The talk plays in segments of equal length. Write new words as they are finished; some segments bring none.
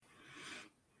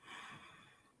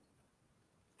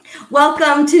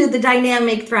Welcome to the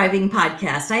Dynamic Thriving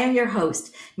Podcast. I am your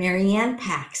host, Marianne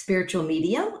Pack, spiritual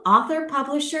medium, author,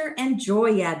 publisher, and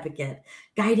joy advocate,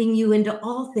 guiding you into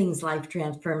all things life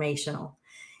transformational.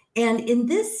 And in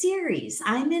this series,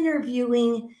 I'm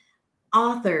interviewing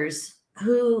authors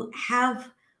who have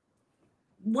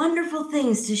wonderful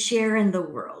things to share in the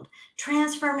world,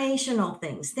 transformational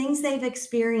things they've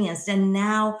experienced and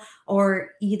now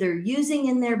are either using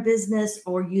in their business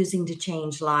or using to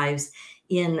change lives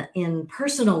in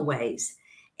personal ways.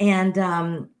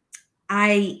 And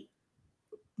I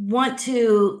want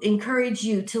to encourage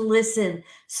you to listen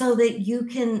so that you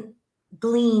can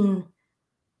glean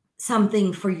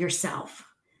something for yourself,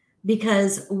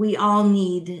 because we all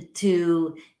need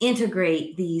to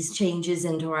integrate these changes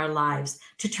into our lives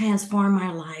to transform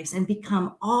our lives and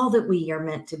become all that we are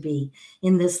meant to be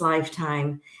in this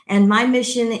lifetime. And my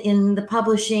mission in the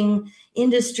publishing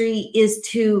industry is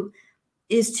to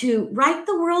write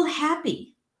the world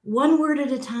happy, one word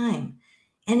at a time.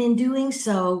 And in doing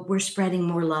so, we're spreading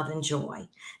more love and joy.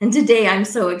 And today I'm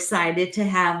so excited to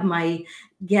have my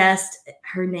guest.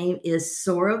 Her name is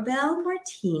Soribel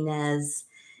Martinez.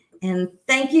 And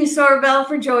thank you, Soribel,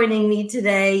 for joining me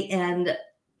today and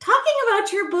talking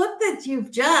about your book that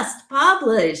you've just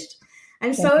published.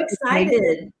 I'm so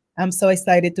excited. I'm so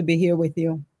excited to be here with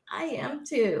you. I am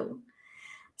too.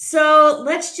 So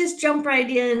let's just jump right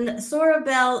in.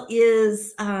 Soribel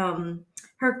is,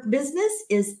 her business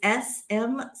is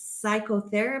SM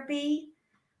Psychotherapy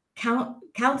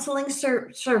Counseling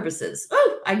Services.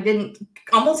 Oh, I didn't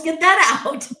almost get that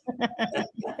out.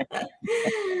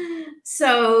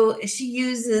 So she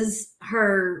uses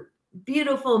her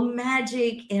beautiful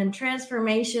magic and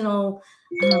transformational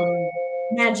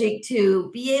magic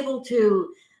to be able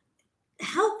to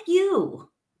help you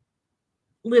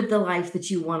live the life that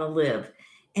you want to live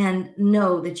and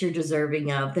know that you're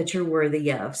deserving of, that you're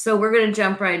worthy of. So we're going to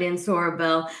jump right in,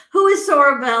 Soribel. Who is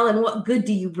Soribel and what good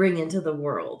do you bring into the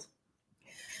world?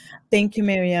 Thank you,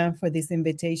 Marianne, for this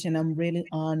invitation. I'm really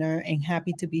honored and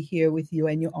happy to be here with you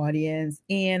and your audience.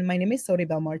 And my name is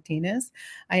Soribel Martinez.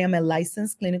 I am a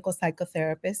licensed clinical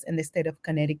psychotherapist in the state of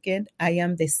Connecticut. I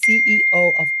am the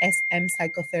CEO of SM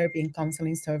Psychotherapy and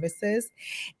Counseling Services.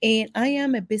 And I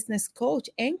am a business coach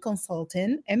and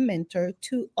consultant and mentor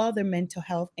to other mental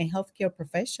health and healthcare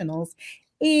professionals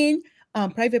in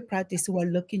private practice who are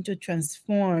looking to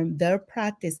transform their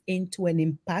practice into an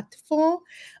impactful,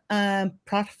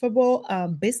 profitable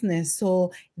business so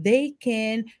they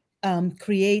can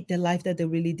create the life that they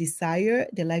really desire,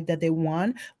 the life that they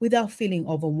want, without feeling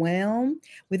overwhelmed,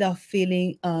 without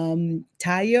feeling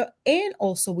tired, and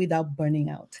also without burning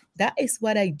out. That is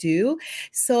what I do.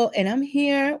 So, and I'm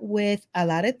here with a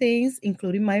lot of things,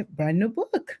 including my brand new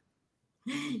book.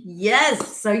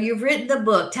 Yes. So you've written the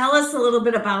book. Tell us a little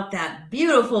bit about that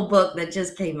beautiful book that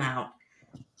just came out.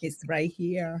 It's right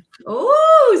here.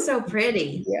 Oh, so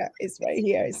pretty. Yeah, it's right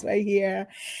here. It's right here.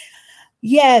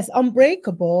 Yes,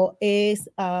 Unbreakable is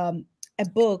a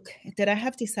book that I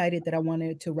have decided that I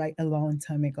wanted to write a long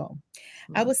time ago.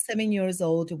 I was 7 years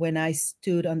old when I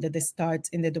stood under the stars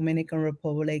in the Dominican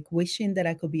Republic, wishing that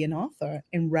I could be an author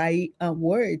and write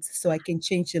words so I can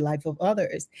change the life of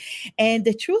others. And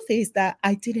the truth is that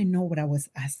I didn't know what I was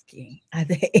asking at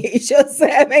the age of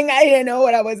 7. I didn't know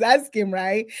what I was asking,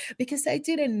 right? Because I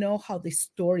didn't know how the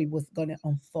story was going to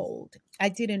unfold. I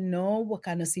didn't know what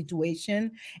kind of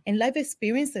situation and life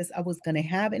experiences I was going to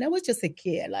have. And I was just a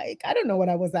kid. Like, I don't know what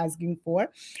I was asking for,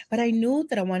 but I knew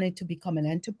that I wanted to become an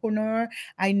entrepreneur.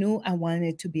 I knew I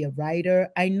wanted to be a writer.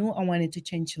 I knew I wanted to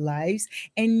change lives.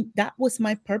 And that was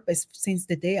my purpose since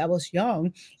the day I was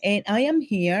young. And I am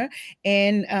here.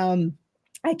 And,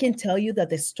 I can tell you that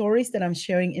the stories that I'm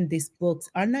sharing in these books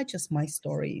are not just my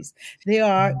stories. They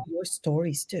are your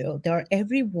stories too. They are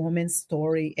every woman's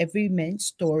story, every man's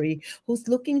story who's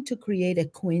looking to create a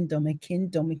queendom, a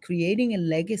kingdom, creating a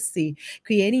legacy,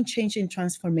 creating change and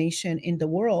transformation in the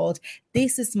world.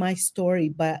 This is my story,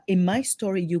 but in my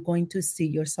story, you're going to see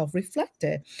yourself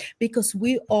reflected because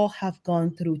we all have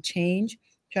gone through change,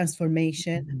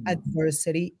 transformation,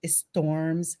 adversity,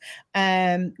 storms.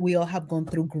 We all have gone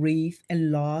through grief and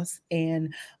loss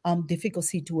and difficult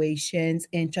situations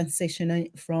and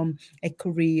transitioning from a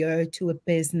career to a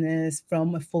business,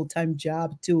 from a full-time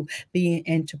job to being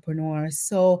an entrepreneur.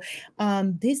 So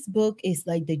this book is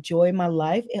like the joy of my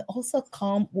life. It also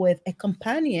comes with a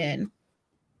companion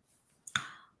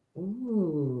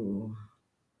Ooh.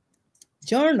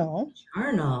 journal.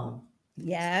 Journal.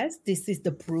 Yes, this is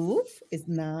the proof. It's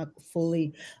not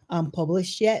fully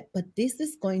published yet, but this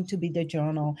is going to be the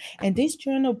journal. And this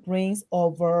journal brings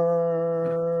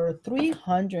over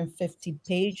 350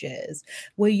 pages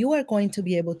where you are going to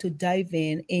be able to dive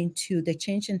in into the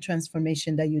change and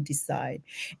transformation that you decide.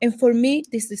 And for me,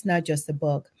 this is not just a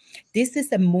book. This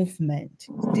is a movement.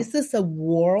 This is a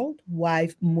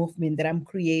worldwide movement that I'm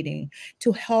creating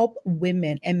to help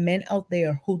women and men out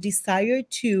there who desire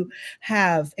to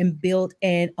have and build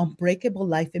an unbreakable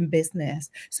life in business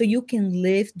so you can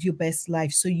live your best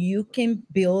life, so you can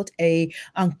build a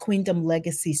quantum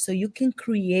legacy, so you can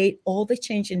create all the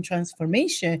change and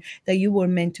transformation that you were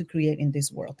meant to create in this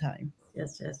world time.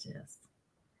 Yes, yes, yes.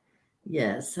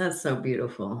 Yes, that's so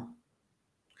beautiful.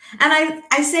 And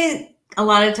I say a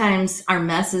lot of times our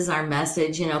mess is our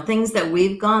message. Things that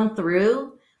we've gone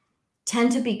through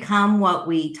tend to become what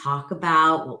we talk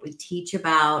about, what we teach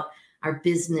about, our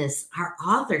business, our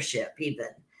authorship, even.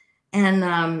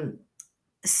 And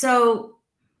so,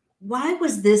 why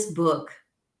was this book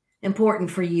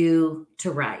important for you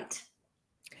to write?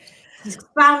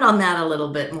 Expound on that a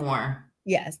little bit more.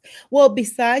 Yes. Well,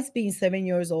 besides being 7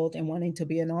 years old and wanting to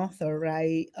be an author,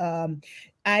 right?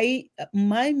 I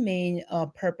My main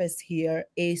purpose here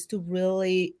is to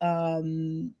really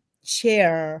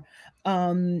share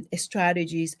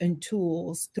strategies and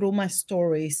tools through my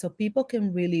stories so people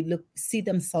can really see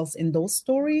themselves in those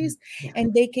stories Yeah.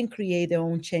 and they can create their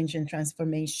own change and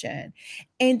transformation.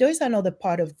 And there's another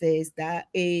part of this that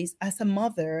is, as a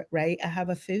mother, right? I have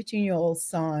a 15-year-old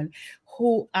son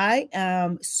who I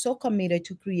am so committed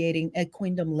to creating a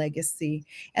kingdom legacy,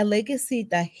 a legacy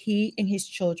that he and his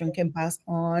children can pass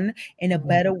on in a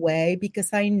better way.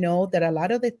 Because I know that a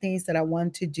lot of the things that I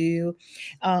want to do,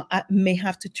 I may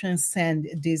have to transcend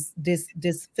this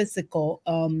physical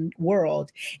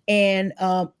world, and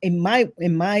in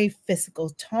my physical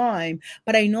time.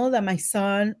 But I know that my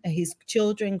son, his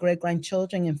children, great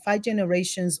grandchildren, and 5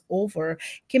 generations over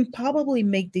can probably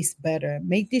make this better,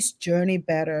 make this journey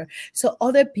better, so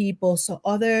other people, so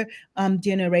other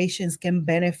generations can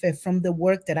benefit from the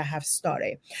work that I have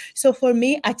started. So for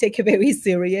me, I take it very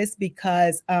serious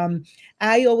because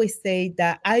I always say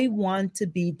that I want to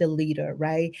be the leader,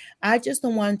 right? I just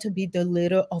don't want to be the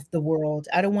leader of the world.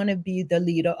 I don't want to be the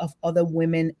leader of other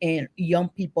women and young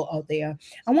people out there.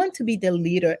 I want to be the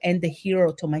leader and the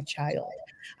hero to my child.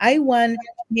 I want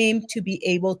him to be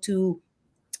able to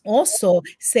also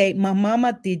say, my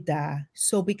mama did that.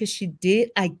 So because she did,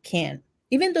 I can.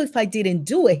 Even though if I didn't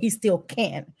do it, he still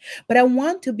can. But I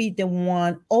want to be the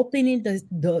one opening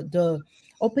the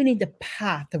opening the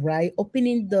path, right?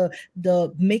 Opening the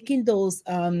making those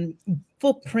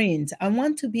footprints. I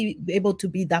want to be able to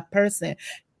be that person,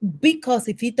 because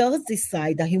if he does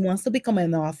decide that he wants to become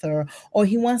an author, or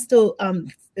he wants to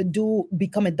do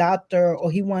become a doctor, or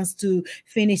he wants to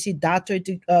finish a doctorate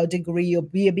degree, or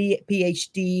be a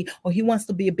PhD, or he wants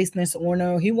to be a business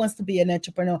owner, or he wants to be an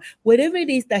entrepreneur, whatever it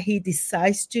is that he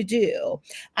decides to do,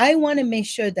 I want to make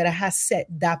sure that I have set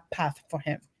that path for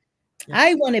him. I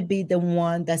Yes. want to be the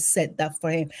one that set that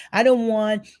for him. I don't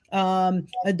want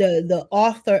the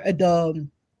author,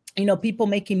 people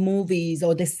making movies,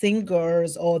 or the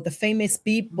singers, or the famous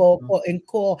people, Mhm. quote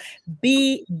unquote,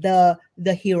 be the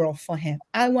hero for him.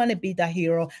 I want to be that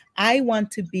hero. I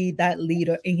want to be that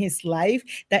leader in his life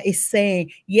that is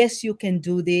saying, yes, you can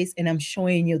do this, and I'm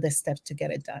showing you the steps to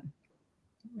get it done.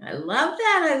 I love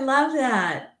that. I love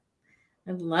that.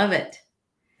 I love it.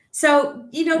 So,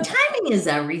 timing is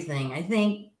everything. I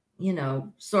think,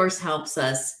 Source helps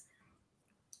us,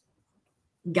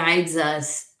 guides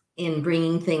us in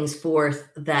bringing things forth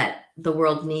that the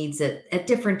world needs at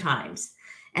different times.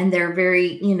 And they're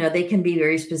very, they can be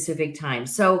very specific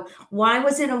times. So, why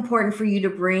was it important for you to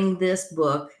bring this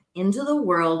book into the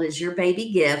world as your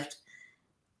baby gift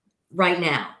right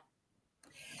now?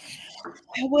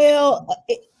 Well,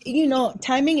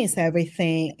 timing is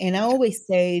everything. And I always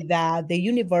say that the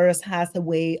universe has a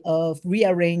way of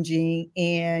rearranging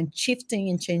and shifting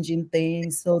and changing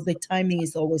things. So the timing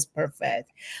is always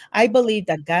perfect. I believe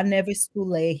that God never is too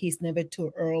late. He's never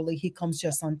too early. He comes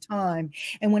just on time.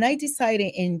 And when I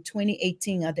decided in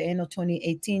 2018, at the end of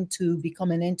 2018, to become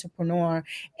an entrepreneur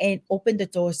and open the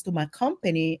doors to my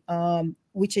company,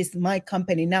 which is my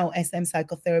company now, SM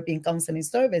Psychotherapy and Counseling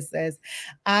Services,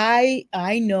 I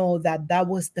know that that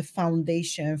was the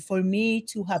foundation for me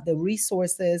to have the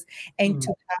resources and Mm. to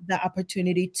have the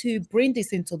opportunity to bring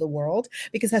this into the world.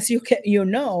 Because as you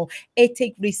know, it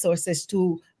takes resources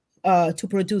to to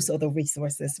produce other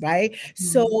resources, right?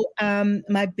 So Mhm.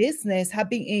 my business have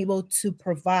been able to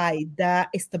provide that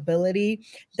stability,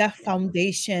 that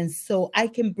foundation, so I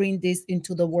can bring this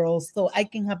into the world, so I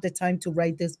can have the time to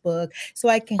write this book, so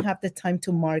I can have the time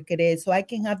to market it, so I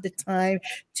can have the time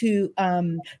to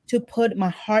put my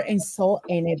heart and soul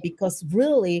in it, because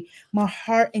really my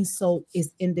heart and soul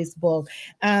is in this book.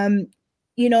 um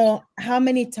how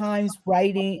many times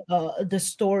writing the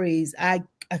stories I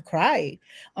cried.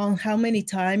 On how many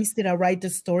times did I write the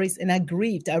stories and I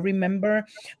grieved? I remember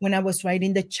when I was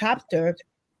writing the chapter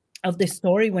of the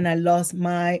story when I lost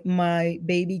my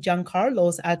baby John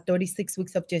Carlos at 36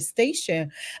 weeks of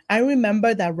gestation. I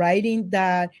remember that writing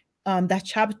that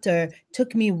chapter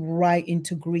took me right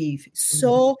into grief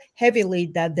so heavily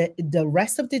that the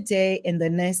rest of the day and the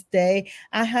next day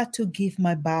I had to give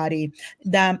my body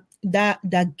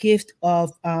that gift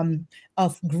of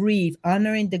grief,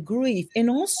 honoring the grief, and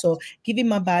also giving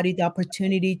my body the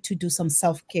opportunity to do some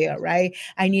self-care, right?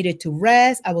 I needed to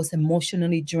rest. I was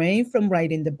emotionally drained from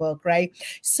writing the book, right?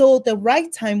 So the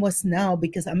right time was now,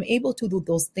 because I'm able to do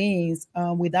those things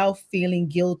without feeling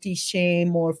guilty,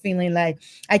 shame, or feeling like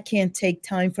I can't take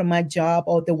time from my job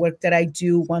or the work that I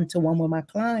do one to one with my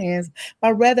clients,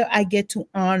 but rather I get to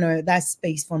honor that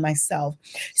space for myself.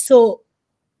 So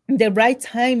the right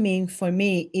timing for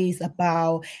me is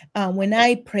about when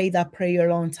I prayed that prayer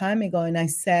a long time ago and I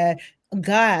said,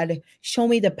 God, show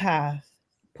me the path,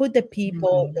 put the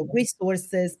people, the Mhm.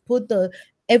 resources, put the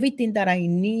everything that I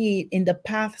need in the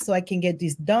path so I can get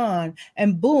this done.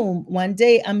 And boom, one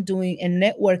day I'm doing a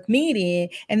network meeting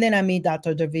and then I meet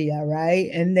Dr. Davia, right?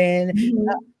 And then Mhm.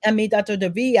 I meet Dr.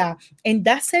 Davia. And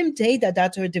that same day that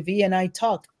Dr. Davia and I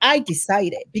talked, I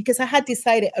decided, because I had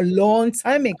decided a long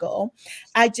time ago,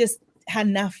 I just had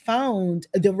not found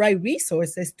the right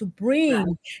resources to Right.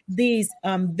 bring this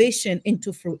vision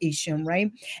into fruition,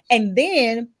 right? And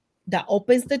then that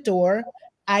opens the door.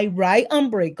 I write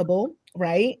Unbreakable,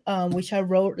 right? Which I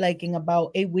wrote like in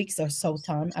about 8 weeks or so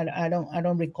time. I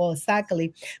don't recall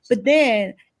exactly. But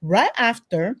then right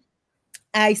after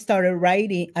I started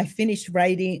writing, I finished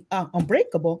writing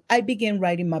Unbreakable. I began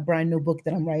writing my brand new book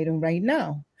that I'm writing right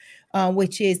now,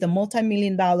 which is the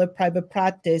multi-million-dollar private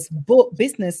practice book,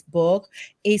 business book,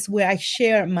 is where I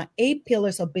share my 8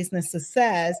 pillars of business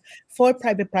success for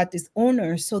private practice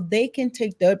owners so they can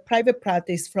take their private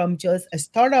practice from just a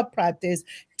startup practice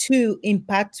to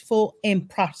impactful and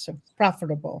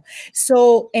profitable.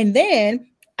 So, and then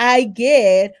I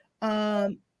get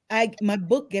my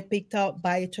book get picked up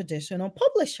by a traditional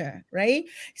publisher, right?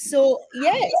 So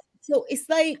yes, so it's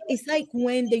like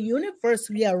when the universe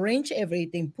rearrange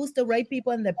everything, puts the right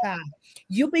people in the path,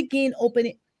 you begin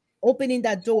opening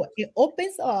that door. It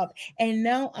opens up, and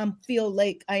now I feel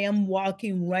like I am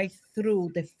walking right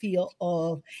through the field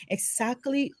of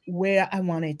exactly where I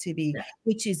want it to be,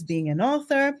 which is being an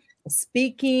author,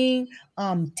 speaking,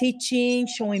 teaching,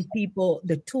 showing people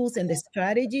the tools and the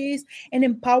strategies, and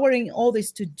empowering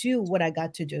others to do what I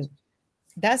got to do.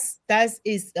 That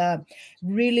is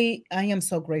really, I am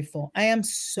so grateful. I am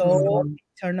so Mhm.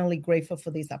 eternally grateful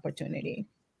for this opportunity.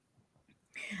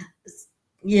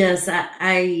 Yes,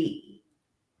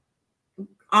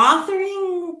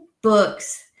 authoring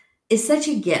books is such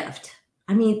a gift.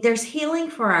 I mean, there's healing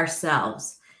for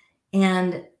ourselves.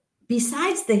 And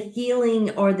besides the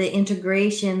healing or the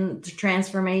integration, the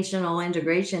transformational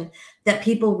integration that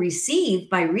people receive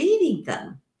by reading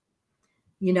them,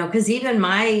 because even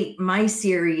my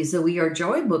series, the We Are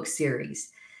Joy book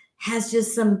series, has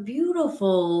just some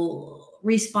beautiful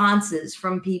responses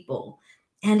from people.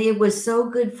 And it was so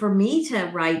good for me to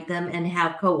write them and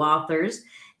have co-authors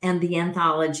and the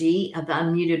anthology of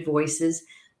Unmuted Voices.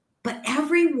 But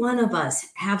every one of us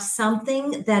have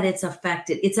something that it's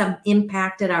affected,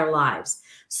 impacted our lives.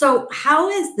 So how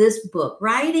is this book,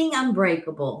 Writing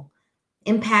Unbreakable,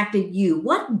 impacted you?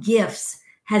 What gifts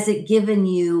has it given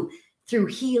you through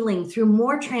healing, through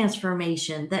more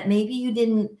transformation that maybe you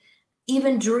didn't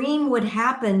even dream would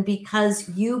happen because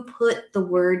you put the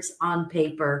words on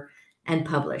paper and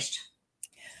published?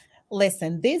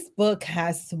 Listen, this book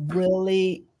has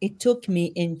really, it took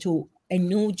me into a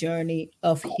new journey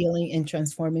of healing and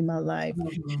transforming my life.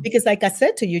 Mhm. Because like I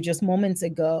said to you just moments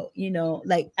ago,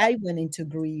 like I went into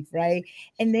grief, right?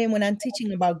 And then when I'm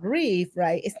teaching about grief,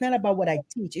 right, it's not about what I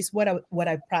teach, it's what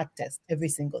I practice every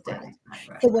single day. Right,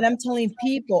 right, So right. when I'm telling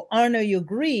people honor your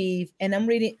grief, and I'm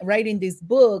writing this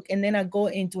book, and then I go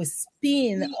into a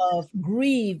spin of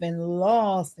grief and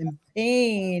loss and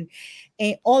pain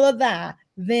and all of that,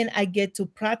 then I get to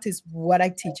practice what I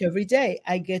teach every day.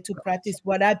 I get to practice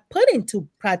what I put into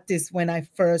practice when I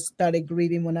first started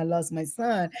grieving when I lost my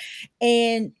son.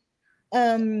 And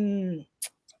um,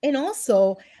 and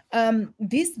also,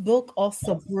 this book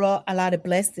also brought a lot of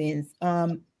blessings.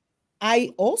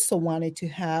 I also wanted to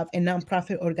have a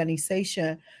nonprofit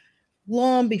organization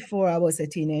long before I was a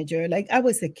teenager. Like I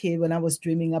was a kid when I was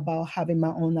dreaming about having my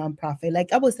own nonprofit.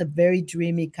 Like I was a very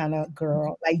dreamy kind of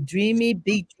girl, like dreamy,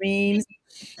 big dreams,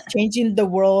 changing the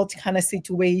world kind of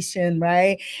situation,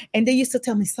 right? And they used to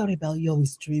tell me, "Sorry, Belle, you're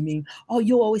always dreaming. Oh,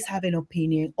 you always have an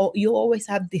opinion. Oh, you always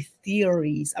have the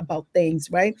theories about things,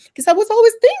 right?" Because I was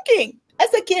always thinking.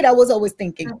 As a kid, I was always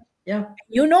thinking. Yeah.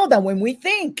 You know that when we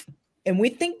think and we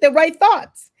think the right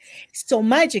thoughts, so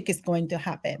magic is going to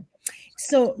happen.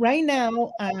 So right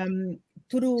now,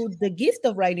 through the gift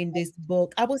of writing this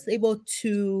book, I was able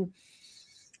to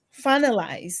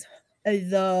finalize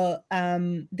my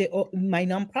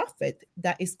nonprofit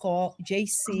that is called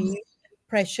JC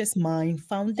Precious Mind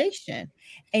Foundation.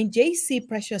 And JC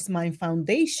Precious Mind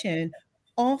Foundation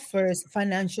offers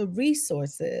financial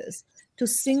resources to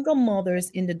single mothers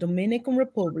in the Dominican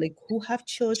Republic who have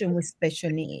children with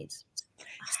special needs.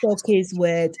 So kids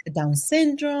with Down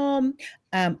syndrome,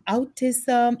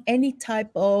 autism, any type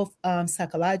of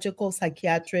psychological,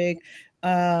 psychiatric,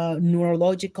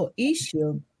 neurological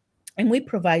issue, and we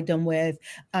provide them with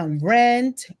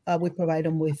rent. We provide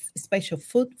them with special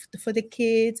food for the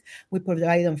kids. We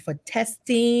provide them for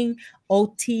testing,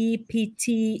 OT,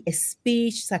 PT,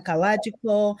 speech,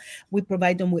 psychological. We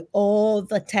provide them with all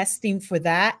the testing for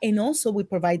that, and also we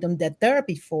provide them the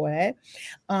therapy for it.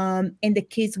 And the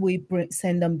kids, we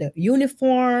send them the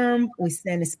uniform. We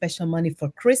send a special money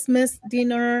for Christmas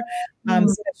dinner, Mm.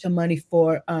 special money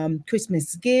for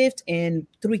Christmas gift and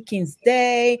Three Kings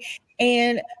Day.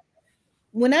 And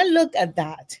when I look at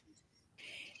that,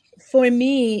 for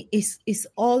me, it's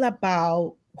all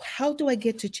about how do I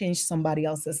get to change somebody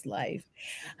else's life?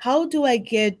 How do I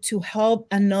get to help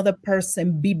another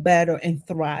person be better and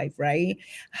thrive, right?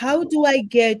 How do I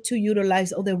get to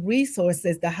utilize all the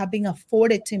resources that have been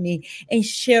afforded to me and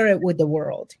share it with the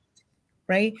world?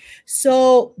 Right?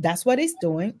 So that's what it's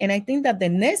doing. And I think that the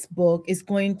next book is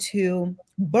going to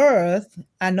birth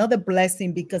another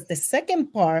blessing because the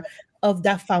second part of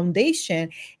that foundation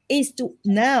is to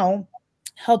now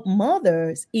help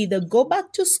mothers either go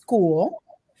back to school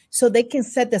so they can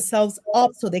set themselves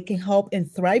up so they can help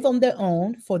and thrive on their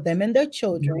own for them and their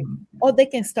children, or they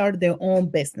can start their own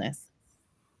business.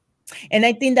 And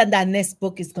I think that that next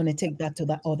book is going to take that to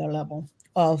that other level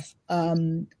of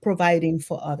providing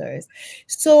for others.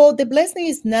 So the blessing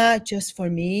is not just for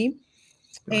me,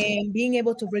 Right. and being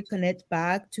able to reconnect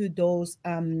back to those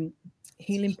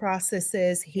healing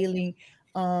processes, healing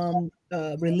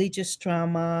religious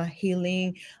trauma,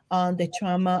 healing the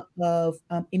trauma of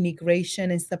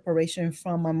immigration and separation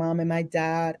from my mom and my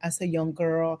dad as a young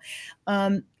girl.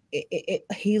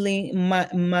 Healing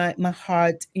my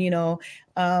heart,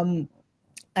 um,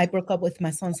 I broke up with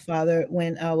my son's father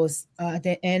when I was at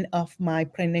the end of my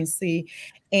pregnancy,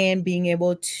 and being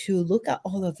able to look at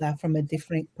all of that from a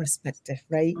different perspective,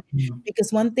 right? Mhm.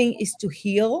 Because one thing is to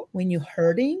heal when you're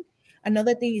hurting,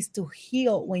 another thing is to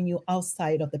heal when you're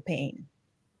outside of the pain.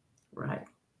 Right.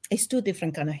 It's two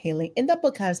different kind of healing, and that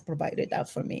book has provided that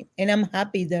for me. And I'm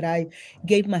happy that I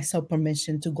gave myself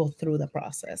permission to go through the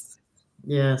process.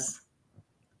 Yes.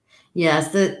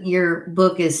 Yes, your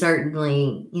book is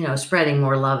certainly, spreading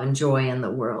more love and joy in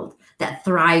the world. That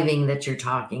thriving that you're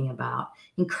talking about,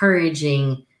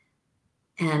 encouraging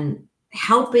and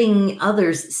helping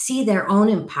others see their own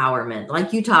empowerment,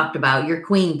 like you talked about your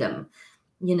queendom,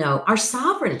 our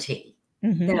sovereignty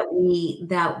Hmm. that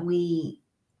we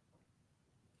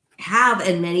have,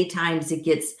 and many times it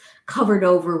gets covered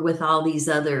over with all these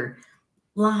other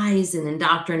lies and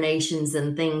indoctrinations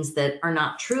and things that are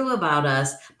not true about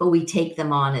us, but we take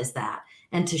them on as that.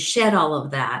 And to shed all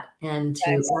of that and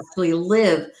to Yes. actually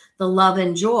live the love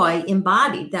and joy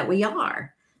embodied that we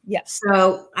are. Yes.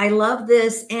 So I love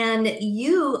this. And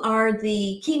you are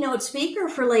the keynote speaker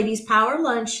for Ladies Power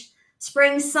Lunch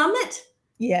Spring Summit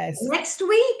Yes. next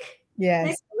week. Yes.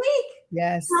 Next week.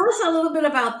 Yes. Tell us a little bit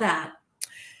about that.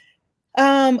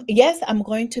 Yes, I'm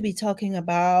going to be talking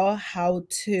about how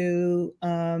to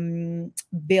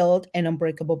build an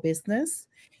unbreakable business.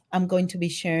 I'm going to be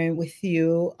sharing with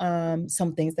you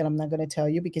some things that I'm not going to tell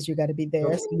you because you got to be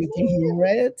there so you can hear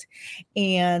it.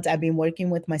 And I've been working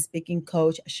with my speaking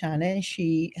coach, Shannon.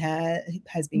 She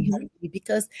has been Mhm. helping me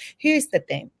because here's the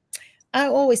thing. I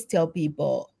always tell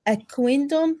people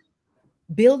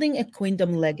building a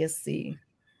queendom legacy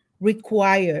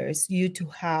requires you to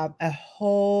have a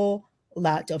whole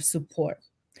lot of support.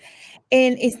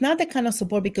 And it's not the kind of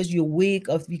support because you're weak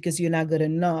or because you're not good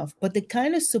enough, but the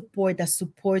kind of support that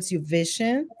supports your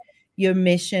vision, your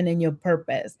mission and your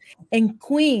purpose. And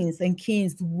queens and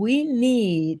kings, we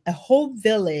need a whole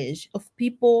village of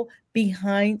people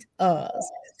behind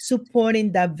us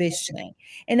supporting that vision.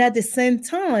 And at the same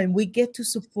time, we get to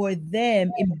support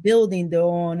them in building their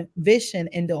own vision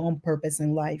and their own purpose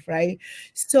in life, right?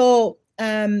 So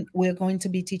we're going to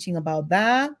be teaching about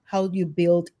that, how you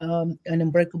build an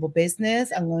unbreakable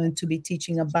business. I'm going to be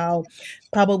teaching about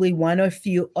probably one or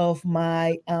few of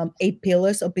my 8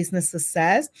 pillars of business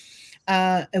success,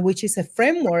 which is a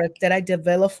framework that I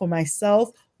developed for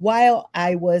myself while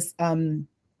I was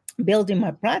building my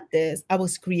practice. I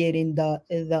was creating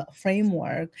the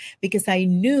framework because I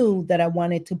knew that I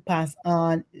wanted to pass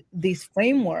on this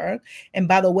framework. And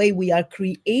by the way, we are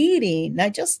creating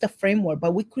not just a framework,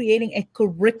 but we're creating a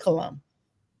curriculum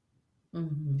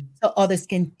Mhm. so others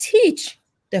can teach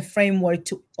the framework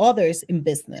to others in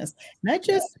business, not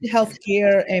just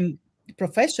healthcare and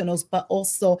professionals, but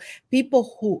also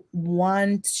people who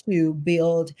want to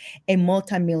build a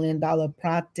multi-million dollar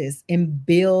practice and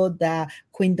build that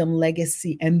queendom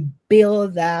legacy and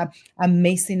build that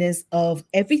amazingness of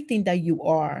everything that you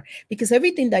are, because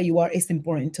everything that you are is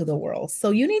important to the world.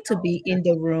 So you need to be in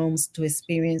the rooms to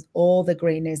experience all the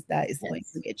greatness that is going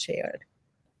to Yes. get shared.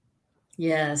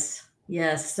 Yes.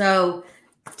 Yes. So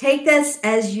take this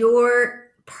as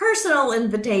your personal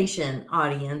invitation,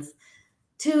 audience,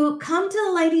 to come to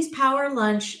the Ladies Power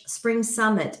Lunch Spring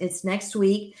Summit. It's next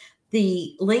week.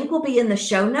 The link will be in the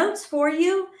show notes for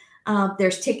you.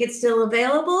 There's tickets still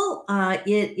available.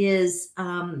 It is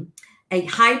a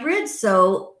hybrid,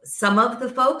 so some of the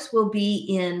folks will be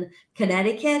in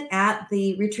Connecticut at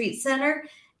the retreat center,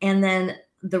 and then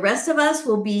the rest of us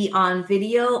will be on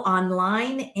video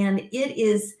online. And it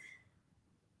is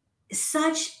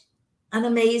such an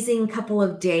amazing couple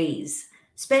of days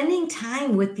spending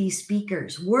time with these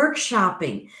speakers,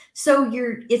 workshopping. So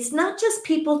it's not just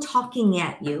people talking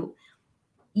at you,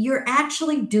 you're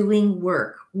actually doing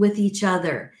work with each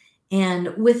other and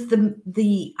with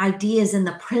the ideas and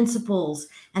the principles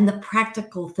and the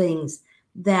practical things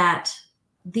that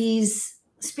these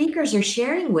speakers are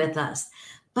sharing with us.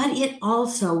 But it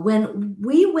also, when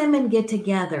we women get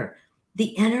together,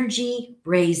 the energy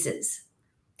raises,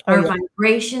 Oh our yeah.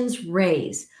 vibrations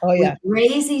raise. Oh We yeah.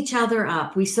 raise each other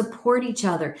up. We support each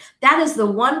other. That is the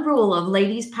one rule of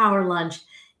Ladies Power Lunch,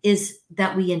 is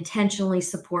that we intentionally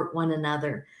support one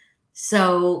another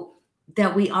so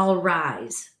that we all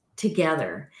rise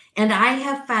together. And I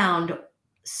have found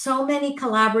so many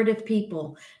collaborative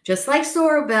people, just like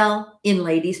Soribel, in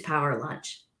Ladies Power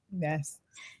Lunch. Yes.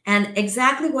 And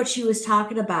exactly what she was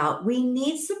talking about, we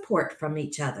need support from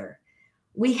each other.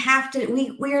 We have to,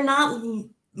 we are not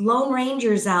lone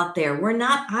rangers out there. We're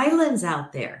not islands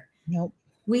out there. Nope.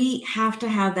 We have to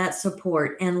have that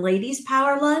support. And Ladies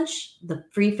Power Lunch, the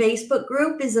free Facebook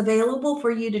group, is available for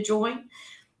you to join.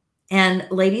 And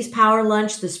Ladies Power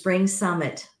Lunch, the Spring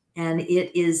Summit. And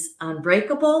it is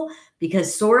unbreakable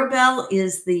because Soribel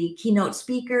is the keynote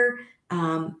speaker.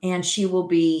 And she will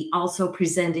be also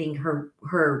presenting her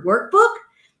workbook,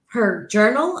 her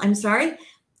journal, I'm sorry,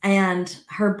 and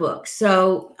her book.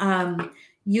 So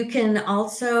you can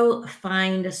also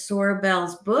find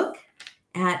Soribel's book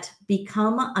at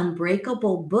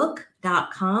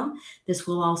becomeunbreakablebook.com. This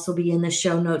will also be in the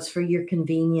show notes for your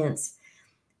convenience.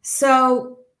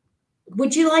 So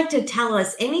would you like to tell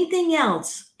us anything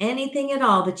else, anything at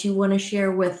all that you want to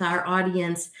share with our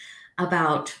audience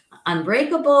about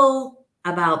Unbreakable,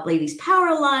 about Ladies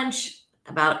Power Lunch,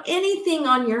 about anything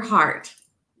on your heart?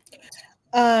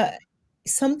 Uh,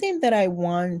 Something that I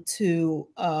want to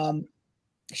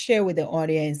share with the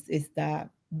audience is that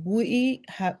we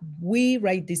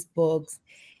write these books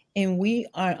and we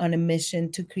are on a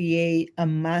mission to create a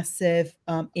massive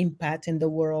impact in the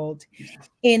world.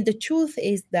 And the truth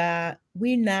is that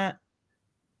we're not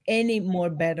any more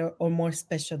better or more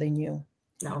special than you.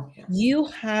 No. You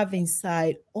have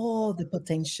inside all the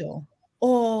potential,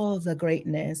 all the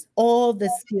greatness, all the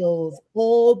skills,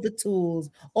 all the tools,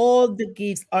 all the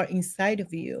gifts are inside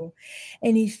of you.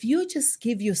 And if you just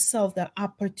give yourself the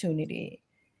opportunity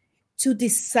to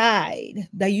decide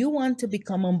that you want to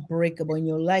become unbreakable in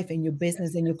your life and your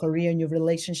business and your career and your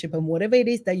relationship and whatever it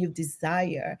is that you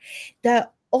desire,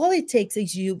 that all it takes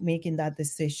is you making that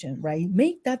decision, right?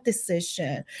 Make that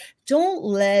decision. Don't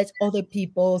let other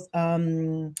people's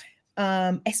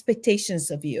expectations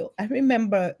of you. I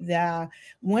remember that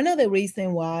one of the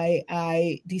reasons why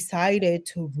I decided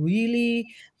to really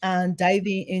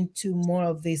diving into more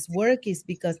of this work is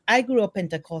because I grew up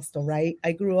Pentecostal, right?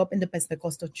 I grew up in the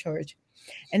Pentecostal church,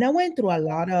 and I went through a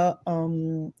lot of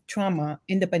trauma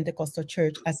in the Pentecostal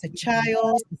church as a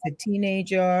child, as a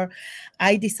teenager.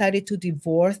 I decided to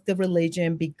divorce the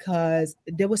religion because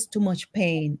there was too much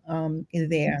pain in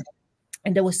there.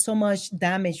 And there was so much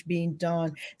damage being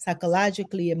done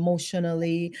psychologically,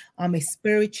 emotionally,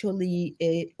 spiritually.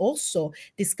 It also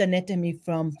disconnected me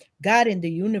from God and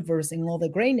the universe and all the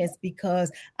greatness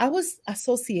because I was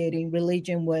associating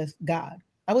religion with God.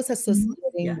 I was Mhm. associating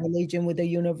Yeah. religion with the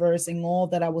universe and all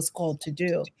that I was called to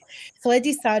do. So I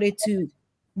decided to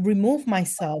remove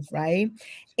myself, right?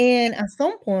 And at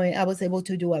some point, I was able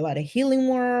to do a lot of healing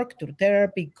work through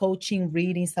therapy, coaching,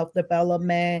 reading, self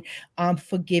development,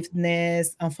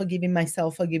 forgiveness, forgiving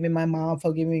myself, forgiving my mom,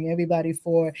 forgiving everybody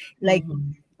for like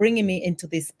Mhm. bringing me into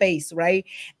this space, right?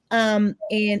 And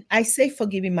I say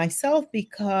forgiving myself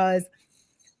because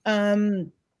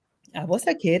um, I was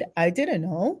a kid. I didn't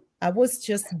know. I was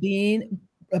just being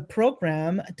a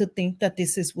program to think that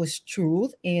was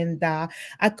truth and that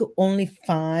I could only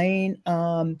find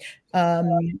a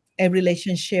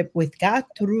relationship with God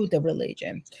through the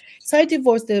religion. So I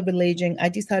divorced the religion. I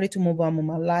decided to move on with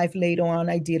my life. Later on,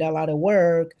 I did a lot of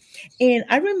work. And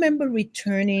I remember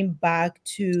returning back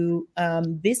to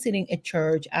visiting a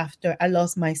church after I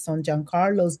lost my son, John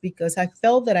Carlos, because I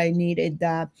felt that I needed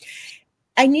that.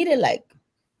 I needed like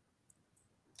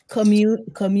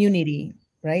community,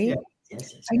 right? Yes,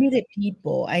 yes, yes, I yes. needed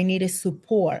people. I needed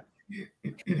support.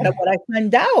 But what I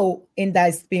found out in that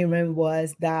experience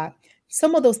was that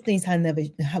some of those things had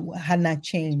not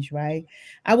changed, right?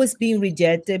 I was being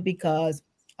rejected because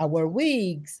I wore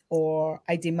wigs, or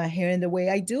I did my hair in the way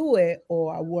I do it,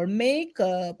 or I wore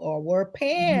makeup, or wore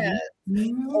pants,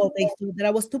 Mhm. or Mhm. they thought that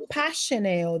I was too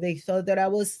passionate, or they thought that I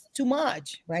was too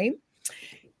much, right?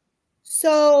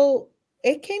 So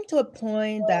it came to a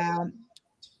point that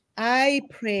I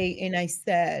prayed and I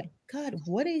said, God,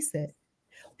 what is it?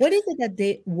 What is it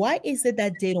that why is it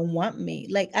that they don't want me?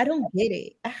 Like, I don't get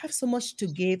it. I have so much to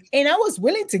give. And I was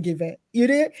willing to give it. You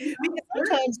did? Yeah, Because sure.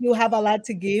 sometimes you have a lot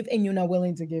to give and you're not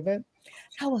willing to give it.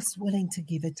 I was willing to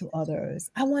give it to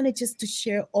others. I wanted just to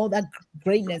share all that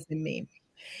greatness in me.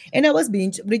 And I was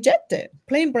being rejected,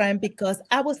 plain blind, because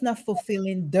I was not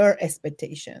fulfilling their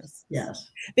expectations, Yes.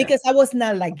 Yes. because I was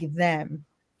not like them,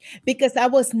 because I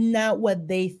was not what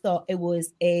they thought it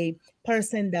was, a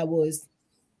person that was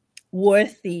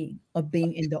worthy of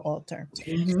being in the altar.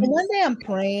 So Mhm. one day I'm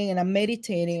praying and I'm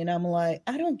meditating and I'm like,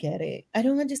 I don't get it. I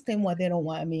don't understand why they don't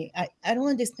want me. I don't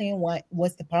understand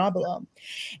what's the problem.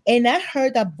 And I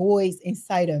heard that voice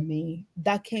inside of me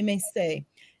that came and say,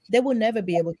 they will never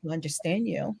be able to understand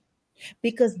you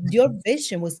because your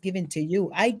vision was given to you.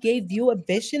 I gave you a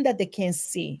vision that they can't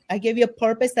see. I gave you a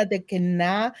purpose that they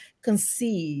cannot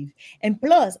conceive. And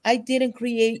plus, I didn't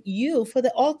create you for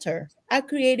the altar. I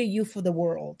created you for the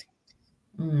world.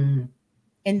 Mhm.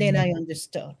 And then Mhm. I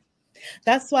understood.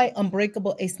 That's why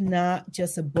Unbreakable is not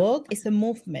just a book, it's a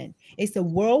movement. It's a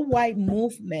worldwide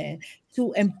movement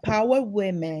to empower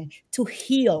women to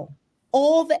heal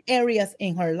all the areas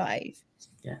in her life,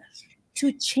 Yes.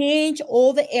 to change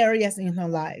all the areas in her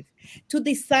life, to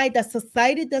decide that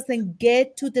society doesn't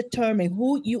get to determine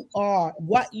who you are,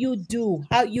 what you do,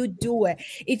 how you do it.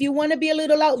 If you want to be a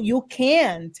little loud, you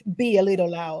can't be a little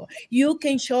loud. You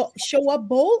can show up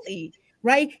boldly,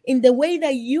 right? In the way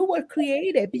that you were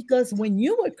created, because when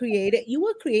you were created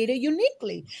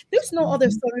uniquely. There's no other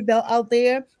Mhm. Soribel out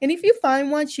there. And if you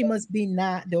find one, she must be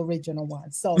not the original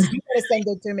one. So you gotta send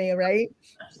it to me, right?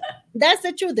 That's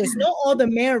the truth. There's no other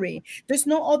Mary. There's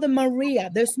no other Maria.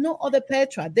 There's no other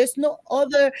Petra. There's no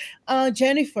other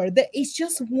Jennifer. It's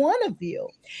just one of you.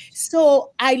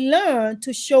 So I learned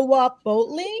to show up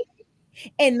boldly,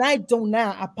 and I do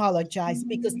not apologize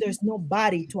because there's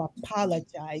nobody to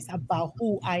apologize about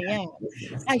who I am.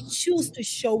 I choose to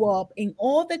show up in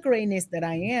all the greatness that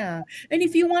I am. And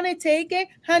if you want to take it,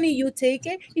 honey, you take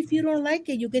it. If you don't like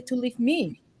it, you get to leave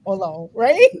me alone,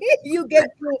 right? You get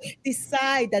to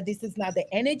decide that this is not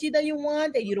the energy that you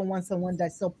want, that you don't want someone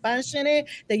that's so passionate,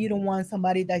 that you don't want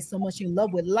somebody that's so much in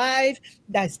love with life,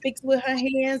 that speaks with her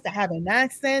hands, that have an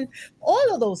accent.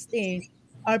 All of those things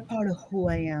are part of who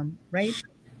I am, right?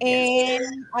 Yes.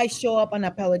 And I show up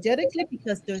unapologetically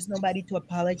because there's nobody to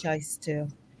apologize to,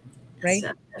 Yes. right?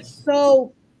 Yes. Yes.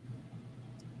 So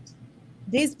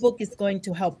this book is going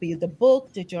to help you. The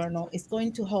book, the journal is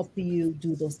going to help you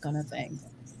do those kind of things.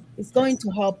 It's going Yes. to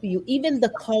help you. Even the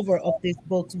cover of this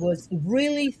book was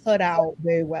really thought out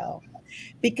very well.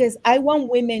 because I want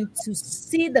women to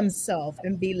see themselves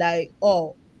and be like,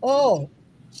 oh,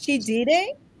 she did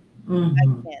it. I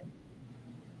Hmm. can.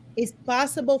 It's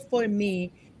possible for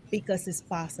me because it's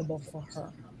possible for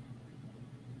her.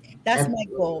 That's my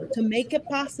goal, Absolutely. to make it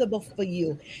possible for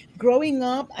you. Growing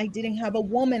up, I didn't have a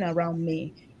woman around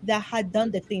me that had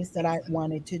done the things that I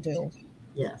wanted to do.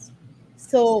 Yes.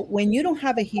 So when you don't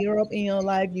have a hero in your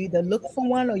life, you either look for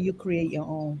one or you create your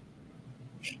own.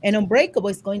 And Unbreakable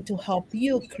is going to help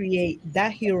you create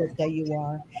that hero that you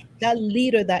are, that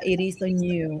leader that it is in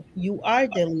you. You are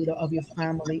the leader of your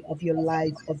family, of your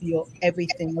life, of your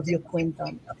everything, of your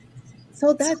queendom.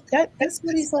 So that's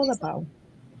what it's all about.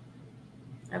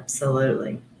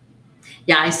 Absolutely.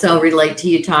 Yeah, I so relate to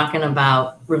you talking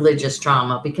about religious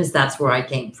trauma because that's where I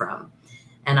came from.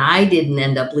 And I didn't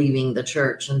end up leaving the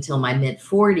church until my mid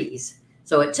 40s.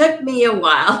 So it took me a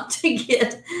while to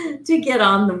get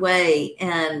on the way,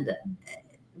 and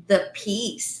the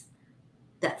peace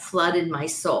that flooded my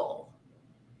soul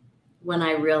when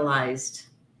I realized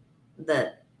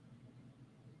that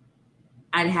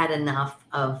I'd had enough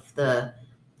of the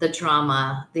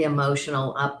trauma, the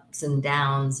emotional ups and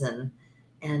downs, and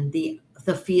the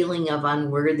feeling of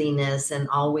unworthiness and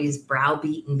always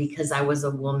browbeaten because I was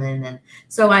a woman. And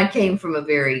so I came from a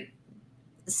very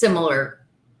similar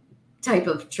type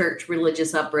of church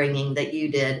religious upbringing that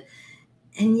you did.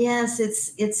 And yes,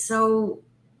 it's so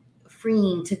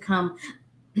freeing to come.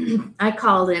 I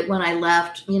called it when I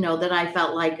left, that I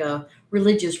felt like a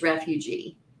religious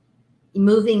refugee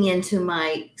moving into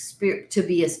my spirit to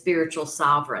be a spiritual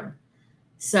sovereign.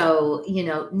 So,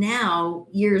 now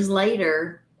years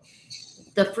later,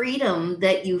 the freedom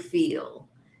that you feel,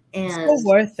 It's and so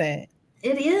worth it.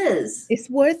 it is, It's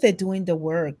worth it doing the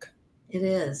work. it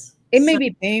is. It may So,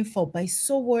 be painful, but it's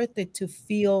so worth it to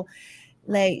feel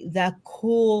like that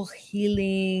cool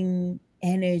healing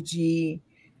energy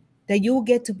that you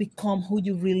get to become who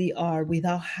you really are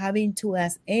without having to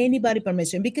ask anybody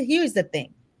permission. Because here's the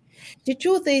thing. The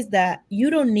truth is that you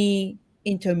don't need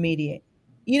intermediate.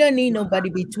 You don't need nobody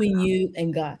between you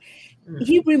and God.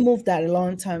 He mm, removed that a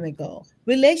long time ago.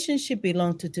 Relationship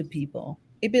belongs to two people.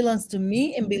 It belongs to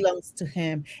me and belongs to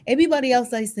him. Everybody else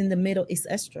that is in the middle is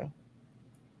extra.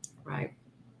 right.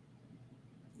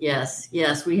 Yes,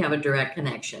 yes, we have a direct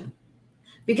connection.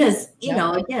 Because,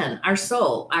 Yep. again, our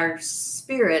soul, our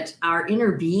spirit, our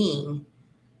inner being,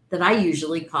 that I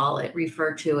usually call it,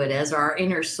 refer to it as our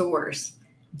inner source,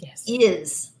 Yes.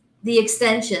 is the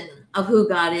extension of who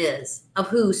God is, of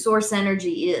who source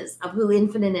energy is, of who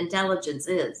infinite intelligence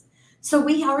is. So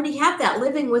we already have that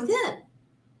living within.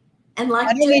 And I like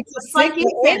don't need to just like seek you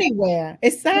it said, anywhere.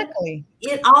 Exactly.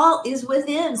 it all is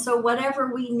within. So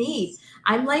whatever we need,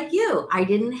 I'm like you. I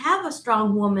didn't have a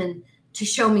strong woman to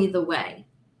show me the way.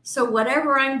 So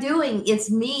whatever I'm doing, it's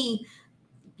me,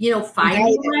 finding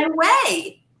Guided. my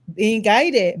way. Being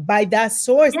guided by that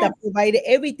source Yes. that provided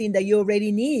everything that you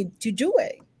already need to do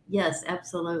it. Yes,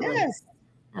 absolutely. Yes.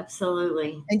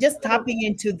 Absolutely. And just tapping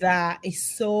into that is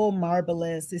so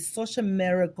marvelous. It's such a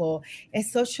miracle.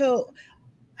 It's such a,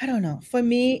 I don't know, for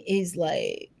me, is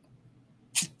like,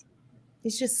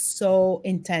 it's just so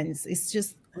intense. It's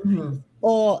just Mhm.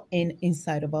 all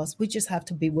inside of us. We just have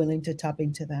to be willing to tap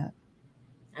into that.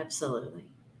 Absolutely.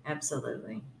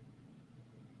 Absolutely.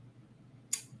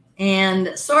 And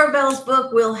Soribel's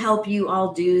book will help you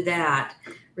all do that.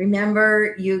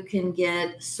 Remember, you can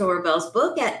get Soribel's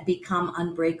book at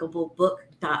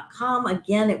becomeunbreakable.book.com.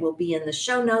 Again, it will be in the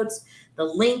show notes, the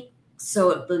link, so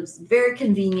it was very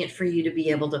convenient for you to be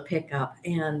able to pick up.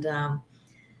 And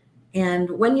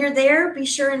when you're there, be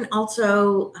sure and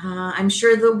also, I'm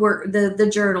sure the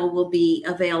journal will be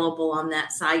available on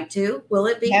that site too. Will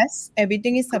it be? Yes,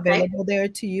 everything is Okay, available there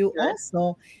to you good.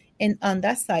 also. And on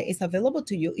that site, it's available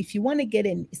to you. If you want to get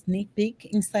a sneak peek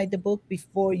inside the book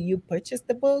before you purchase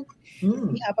the book, we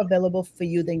Mm. have available for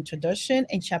you the introduction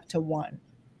and chapter one.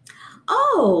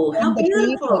 Oh, how And the people,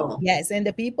 beautiful. yes, and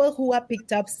the people who have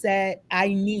picked up said, I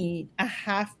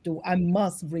have to, I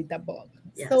must read the book.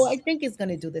 So I Yes. think it's going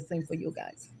to do the same for you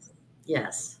guys.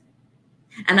 Yes.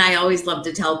 And I always love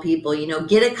to tell people,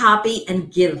 get a copy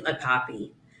and give a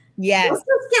copy. Don't Yes,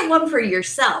 just get one for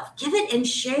yourself. Give it and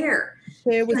share.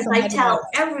 share with Because I somebody tell else.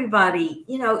 everybody,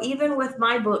 even with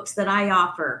my books that I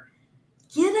offer,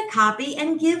 get a copy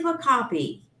and give a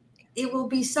copy. It will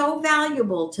be so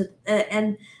valuable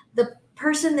and the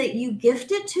person that you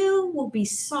gift it to will be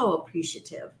so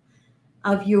appreciative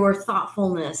of your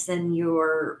thoughtfulness and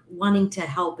your wanting to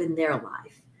help in their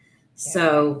life. Yes.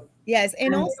 So, Yes,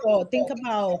 and also think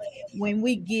about when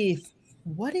we give.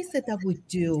 what is it that we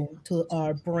do to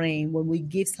our brain when we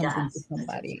give something to Yes.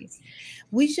 somebody?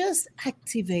 We just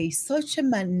activate such a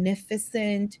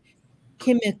magnificent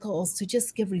chemicals to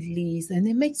just get released, and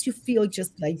it makes you feel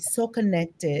just like so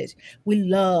connected with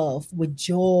love, with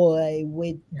joy,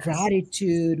 with Yes.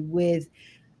 gratitude, with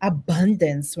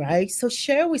abundance, right? So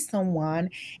share with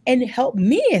someone and help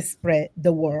me spread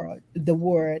the word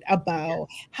about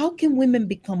how can women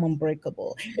become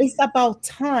unbreakable. It's about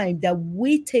time that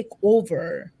we take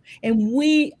over and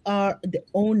we are the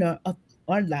owner of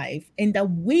our life, and that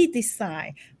we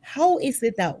decide how is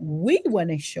it that we want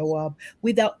to show up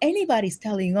without anybody's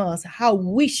telling us how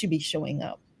we should be showing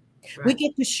up. We Right.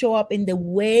 get to show up in the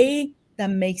way that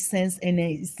makes sense and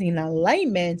is in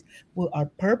alignment with our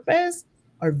purpose,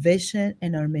 our vision,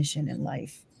 and our mission in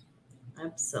life.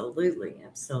 Absolutely.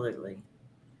 Absolutely.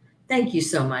 Thank you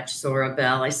so much,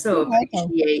 Soribel. I so You're welcome.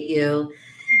 appreciate you.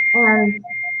 And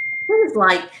please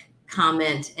like,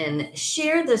 comment, and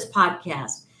share this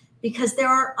podcast because there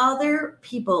are other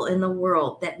people in the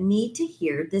world that need to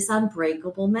hear this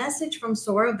unbreakable message from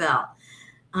Soribel.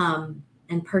 And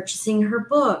purchasing her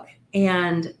book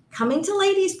and coming to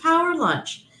Ladies Power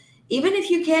Lunch. Even if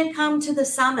you can't come to the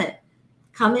summit,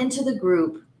 come into the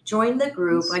group, join the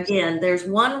group. Again, there's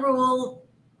one rule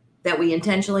that we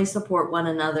intentionally support one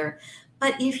another.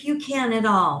 But if you can at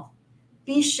all,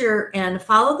 be sure and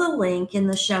follow the link in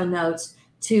the show notes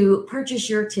to purchase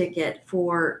your ticket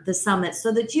for the summit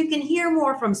so that you can hear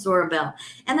more from Soribel.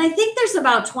 And I think there's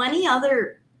about 20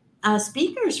 other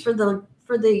speakers for the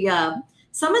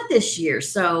summit this year.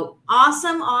 So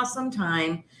awesome, awesome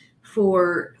time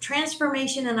for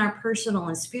transformation in our personal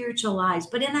and spiritual lives,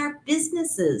 but in our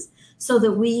businesses so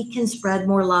that we can spread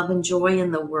more love and joy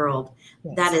in the world.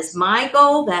 That Yes. is my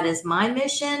goal. That is my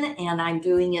mission. And I'm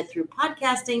doing it through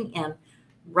podcasting and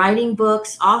writing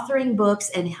books, authoring books,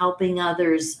 and helping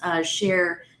others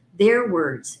share their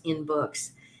words in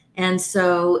books. And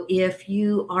so if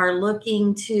you are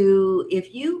looking to,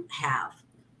 if you have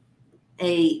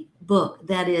a book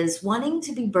that is wanting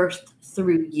to be birthed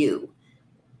through you,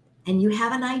 and you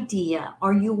have an idea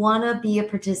or you want to be a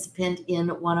participant in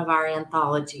one of our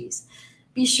anthologies,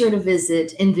 be sure to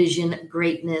visit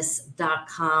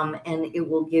envisiongreatness.com and it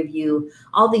will give you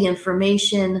all the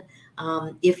information.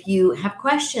 If you have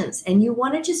questions and you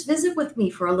want to just visit with me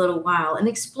for a little while and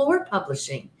explore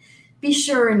publishing, be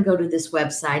sure and go to this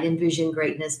website,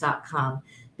 envisiongreatness.com,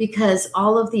 because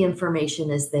all of the information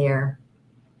is there.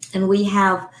 And we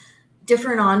have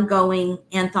different ongoing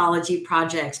anthology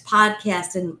projects,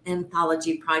 podcast and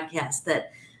anthology podcasts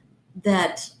that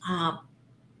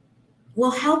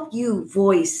will help you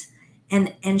voice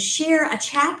and share a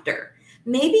chapter.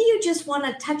 Maybe you just want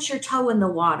to touch your toe in the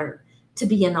water to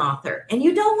be an author, and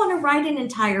you don't want to write an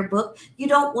entire book. You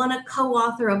don't want to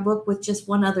co-author a book with just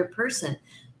one other person,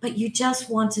 but you just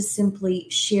want to simply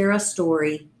share a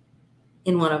story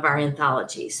in one of our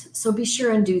anthologies. So be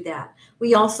sure and do that.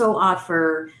 We also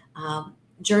offer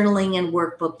journaling and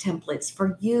workbook templates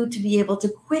for you to be able to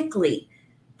quickly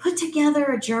put together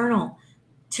a journal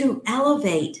to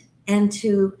elevate and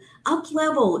to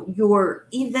up-level your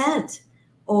event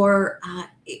or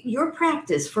your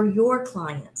practice for your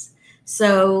clients.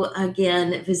 So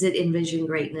again, visit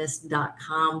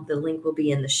envisiongreatness.com. The link will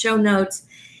be in the show notes.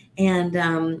 And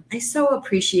I so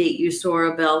appreciate you,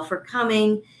 Soribel, for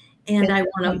coming. And Thank I you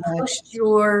so want to much. push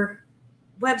your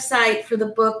website for the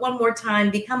book one more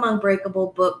time,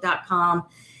 becomeunbreakable.book.com.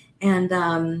 And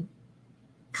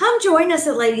come join us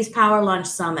at Ladies Power Lunch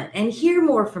Summit and hear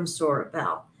more from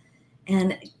Soribel.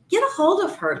 And get a hold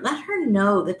of her. Let her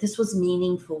know that this was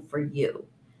meaningful for you.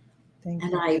 Thank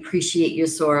And you. I appreciate you,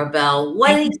 Soribel. What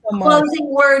Thank are you so much. closing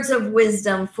words of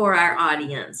wisdom for our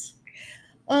audience?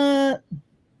 Uh,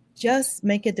 just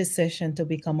make a decision to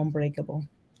become unbreakable.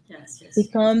 Yes, yes.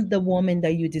 Become the woman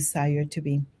that you desire to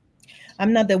be.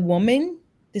 I'm not the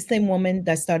same woman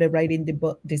that started writing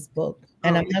this book.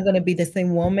 And I'm Oh, not going to be the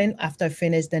same woman after I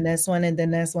finish the next one and the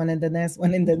next one and the next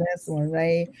one and the next one,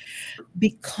 right?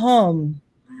 Become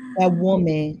that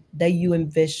woman that you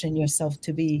envision yourself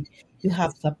to be. You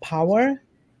have the power,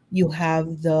 you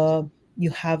have the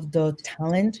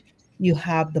talent, you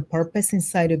have the purpose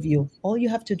inside of you. All you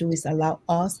have to do is allow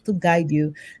us to guide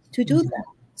you to do mhm. that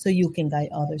so you can guide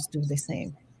others do the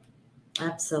same.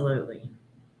 Absolutely.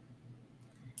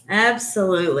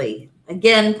 Absolutely.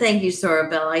 Again, thank you,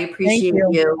 Soribel. I Thank appreciate you.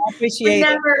 you. I appreciate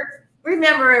it.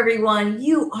 Remember, everyone,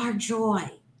 you are joy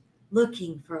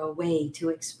looking for a way to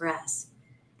express.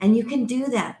 And you can do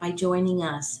that by joining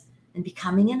us and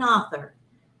becoming an author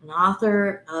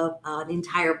of an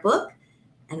entire book,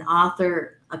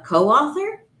 a co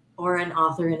author, or an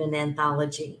author in an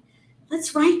anthology.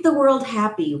 Let's write the world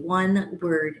happy, one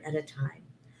word at a time.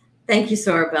 Thank you,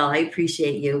 Soribel. I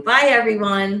appreciate you. Bye,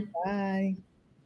 everyone. Bye.